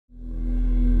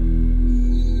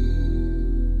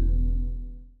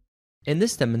In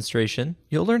this demonstration,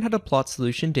 you'll learn how to plot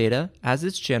solution data as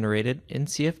it's generated in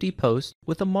CFD-Post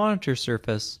with a monitor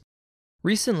surface.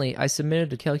 Recently, I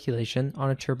submitted a calculation on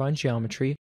a turbine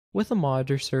geometry with a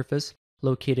monitor surface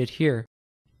located here.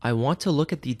 I want to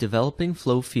look at the developing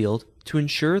flow field to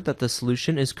ensure that the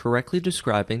solution is correctly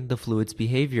describing the fluid's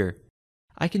behavior.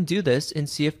 I can do this in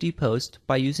CFD-Post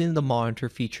by using the monitor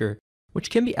feature, which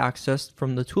can be accessed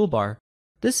from the toolbar.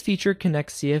 This feature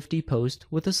connects CFD-Post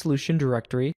with a solution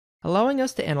directory, allowing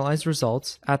us to analyze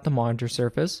results at the monitor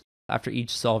surface after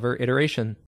each solver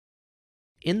iteration.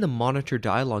 In the monitor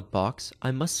dialog box,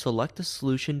 I must select the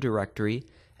solution directory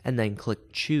and then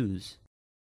click Choose.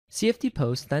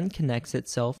 CFD-Post then connects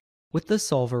itself with the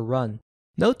solver run.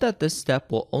 Note that this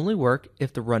step will only work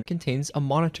if the run contains a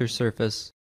monitor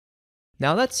surface.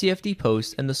 Now that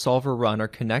CFD-Post and the solver run are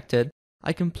connected,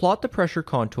 I can plot the pressure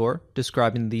contour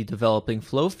describing the developing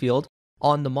flow field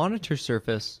on the monitor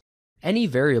surface. Any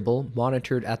variable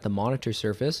monitored at the monitor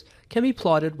surface can be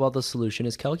plotted while the solution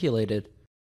is calculated.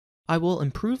 I will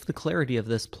improve the clarity of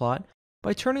this plot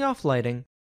by turning off lighting,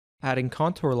 adding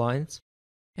contour lines,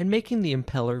 and making the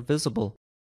impeller visible.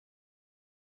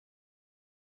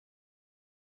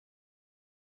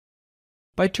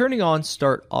 By turning on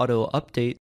Start Auto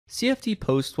Update,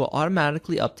 CFD-Post will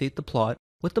automatically update the plot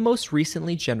with the most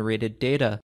recently generated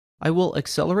data. I will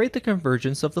accelerate the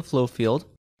convergence of the flow field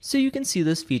so you can see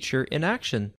this feature in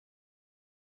action.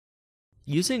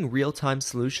 Using real-time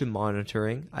solution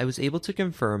monitoring, I was able to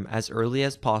confirm as early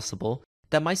as possible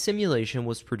that my simulation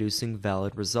was producing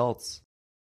valid results.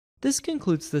 This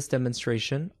concludes this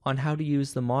demonstration on how to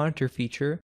use the monitor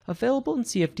feature available in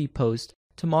CFD-Post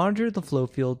to monitor the flow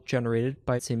field generated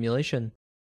by simulation.